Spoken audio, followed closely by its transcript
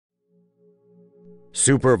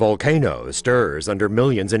Supervolcano stirs under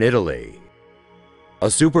millions in Italy. A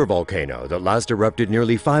supervolcano that last erupted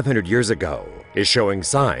nearly 500 years ago is showing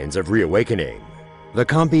signs of reawakening. The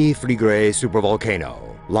Campi Flegrei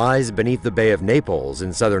supervolcano lies beneath the Bay of Naples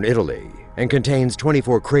in southern Italy and contains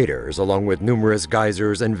 24 craters along with numerous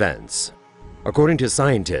geysers and vents. According to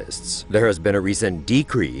scientists, there has been a recent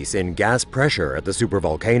decrease in gas pressure at the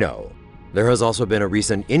supervolcano. There has also been a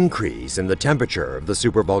recent increase in the temperature of the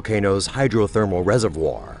supervolcano's hydrothermal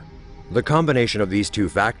reservoir. The combination of these two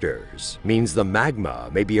factors means the magma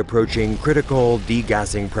may be approaching critical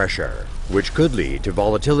degassing pressure, which could lead to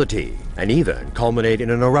volatility and even culminate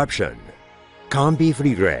in an eruption. Campi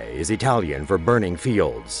Flegrei is Italian for burning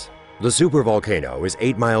fields. The supervolcano is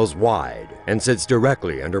 8 miles wide and sits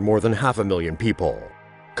directly under more than 500,000 people.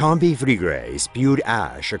 Campi Flegrei spewed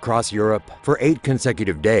ash across Europe for 8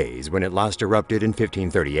 consecutive days when it last erupted in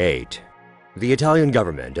 1538. The Italian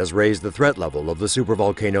government has raised the threat level of the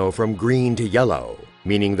supervolcano from green to yellow,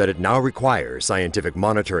 meaning that it now requires scientific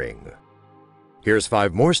monitoring. Here's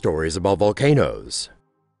 5 more stories about volcanoes.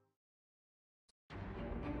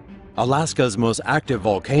 Alaska's most active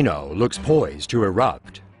volcano looks poised to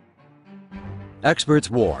erupt. Experts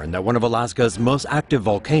warn that one of Alaska's most active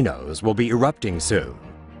volcanoes will be erupting soon.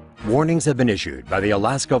 Warnings have been issued by the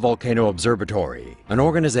Alaska Volcano Observatory, an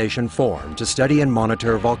organization formed to study and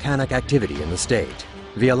monitor volcanic activity in the state.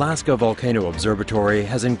 The Alaska Volcano Observatory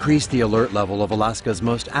has increased the alert level of Alaska's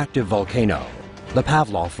most active volcano, the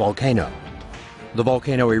Pavlov volcano. The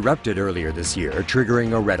volcano erupted earlier this year,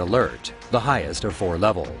 triggering a red alert, the highest of 4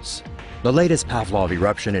 levels. The latest Pavlov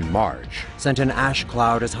eruption in March sent an ash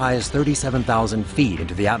cloud as high as 37,000 feet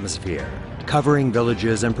into the atmosphere, covering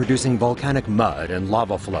villages and producing volcanic mud and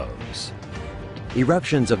lava flows.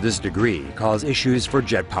 Eruptions of this degree cause issues for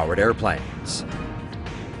jet-powered airplanes.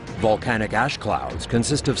 Volcanic ash clouds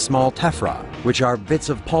consist of small tephra, which are bits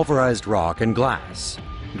of pulverized rock and glass.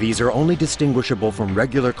 These are only distinguishable from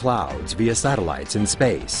regular clouds via satellites in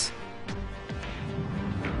space.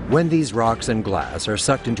 When these rocks and glass are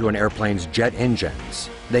sucked into an airplane's jet engines,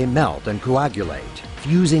 they melt and coagulate,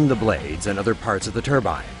 fusing the blades and other parts of the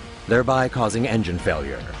turbine, thereby causing engine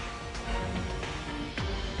failure.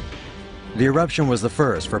 The eruption was the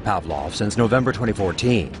first for Pavlov since November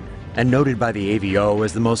 2014, and noted by the AVO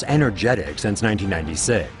as the most energetic since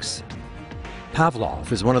 1996.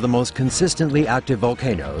 Pavlov is one of the most consistently active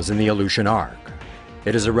volcanoes in the Aleutian Arc.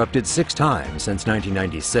 It has erupted 6 times since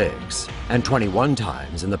 1996, and 21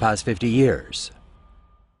 times in the past 50 years.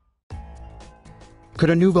 Could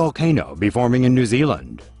a new volcano be forming in New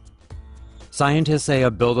Zealand? Scientists say a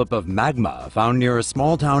buildup of magma found near a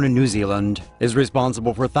small town in New Zealand is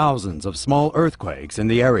responsible for thousands of small earthquakes in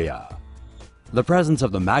the area. The presence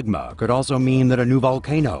of the magma could also mean that a new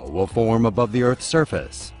volcano will form above the Earth's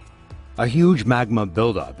surface. A huge magma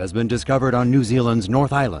buildup has been discovered on New Zealand's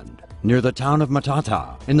North Island, near the town of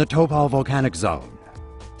Matata, in the Topal volcanic zone.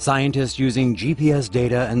 Scientists using GPS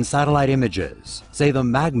data and satellite images say the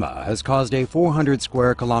magma has caused a 400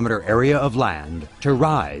 square kilometer area of land to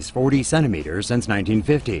rise 40 centimeters since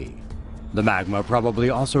 1950. The magma probably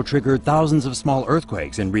also triggered thousands of small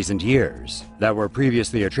earthquakes in recent years that were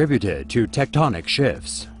previously attributed to tectonic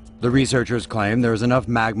shifts. The researchers claim there is enough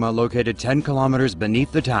magma located 10 kilometers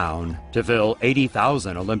beneath the town to fill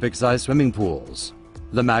 80,000 Olympic-sized swimming pools.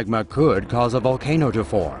 The magma could cause a volcano to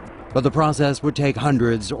form, but the process would take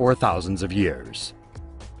hundreds or thousands of years.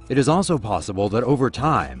 It is also possible that over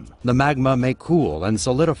time, the magma may cool and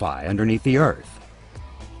solidify underneath the Earth.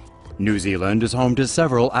 New Zealand is home to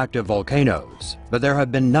several active volcanoes, but there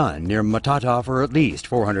have been none near Matata for at least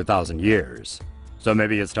 400,000 years. So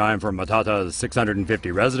maybe it's time for Matata's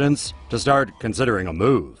 650 residents to start considering a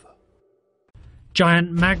move.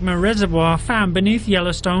 Giant magma reservoir found beneath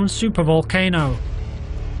Yellowstone supervolcano.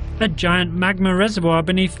 A giant magma reservoir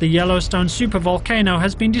beneath the Yellowstone supervolcano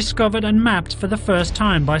has been discovered and mapped for the first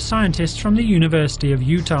time by scientists from the University of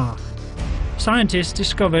Utah. Scientists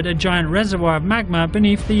discovered a giant reservoir of magma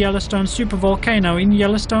beneath the Yellowstone supervolcano in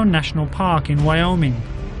Yellowstone National Park in Wyoming.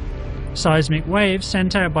 Seismic waves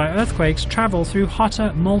sent out by earthquakes travel through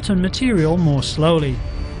hotter, molten material more slowly.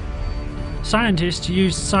 Scientists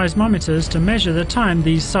used seismometers to measure the time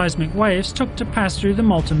these seismic waves took to pass through the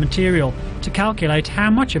molten material to calculate how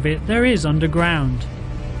much of it there is underground.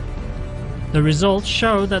 The results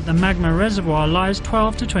show that the magma reservoir lies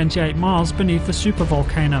 12 to 28 miles beneath the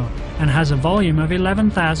supervolcano and has a volume of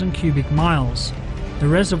 11,000 cubic miles. The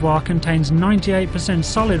reservoir contains 98%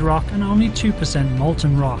 solid rock and only 2%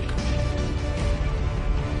 molten rock.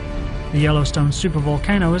 The Yellowstone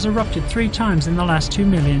supervolcano has erupted 3 times in the last 2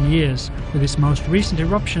 million years, with its most recent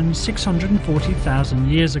eruption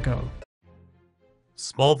 640,000 years ago.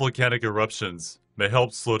 Small volcanic eruptions may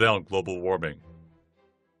help slow down global warming.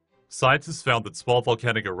 Scientists found that small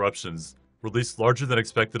volcanic eruptions release larger than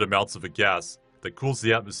expected amounts of a gas that cools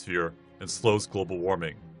the atmosphere and slows global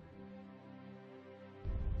warming.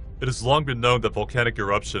 It has long been known that volcanic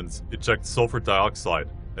eruptions eject sulfur dioxide,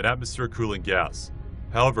 an atmosphere-cooling gas.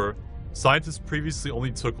 However, scientists previously only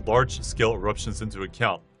took large-scale eruptions into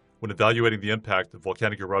account when evaluating the impact of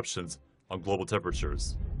volcanic eruptions on global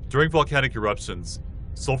temperatures. During volcanic eruptions,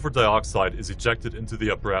 sulfur dioxide is ejected into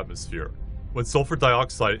the upper atmosphere. When sulfur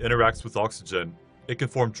dioxide interacts with oxygen, it can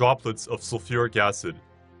form droplets of sulfuric acid,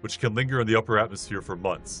 which can linger in the upper atmosphere for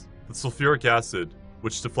months. The sulfuric acid,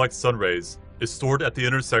 which deflects sun rays, is stored at the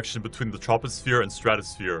intersection between the troposphere and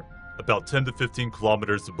stratosphere, about 10 to 15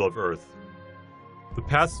 kilometers above Earth. The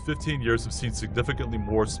past 15 years have seen significantly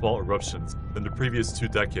more small eruptions than the previous 2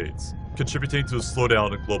 decades, contributing to a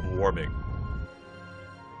slowdown in global warming.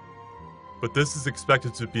 But this is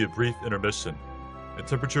expected to be a brief intermission, and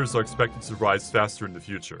temperatures are expected to rise faster in the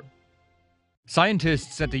future.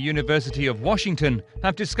 Scientists at the University of Washington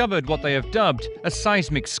have discovered what they have dubbed a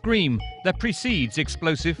seismic scream that precedes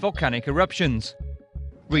explosive volcanic eruptions.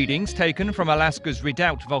 Readings taken from Alaska's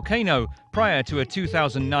Redoubt volcano prior to a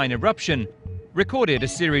 2009 eruption recorded a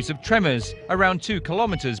series of tremors around 2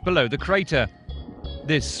 kilometers below the crater.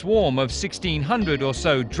 This swarm of 1,600 or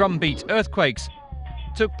so drumbeat earthquakes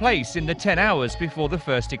took place in the 10 hours before the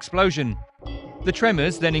first explosion. The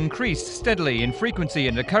tremors then increased steadily in frequency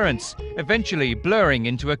and occurrence, eventually blurring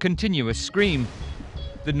into a continuous scream.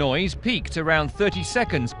 The noise peaked around 30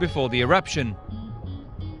 seconds before the eruption.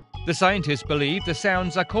 The scientists believe the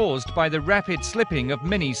sounds are caused by the rapid slipping of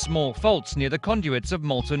many small faults near the conduits of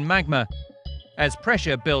molten magma, as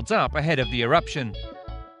pressure builds up ahead of the eruption.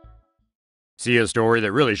 See a story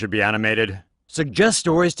that really should be animated? Suggest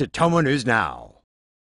stories to TomoNews now.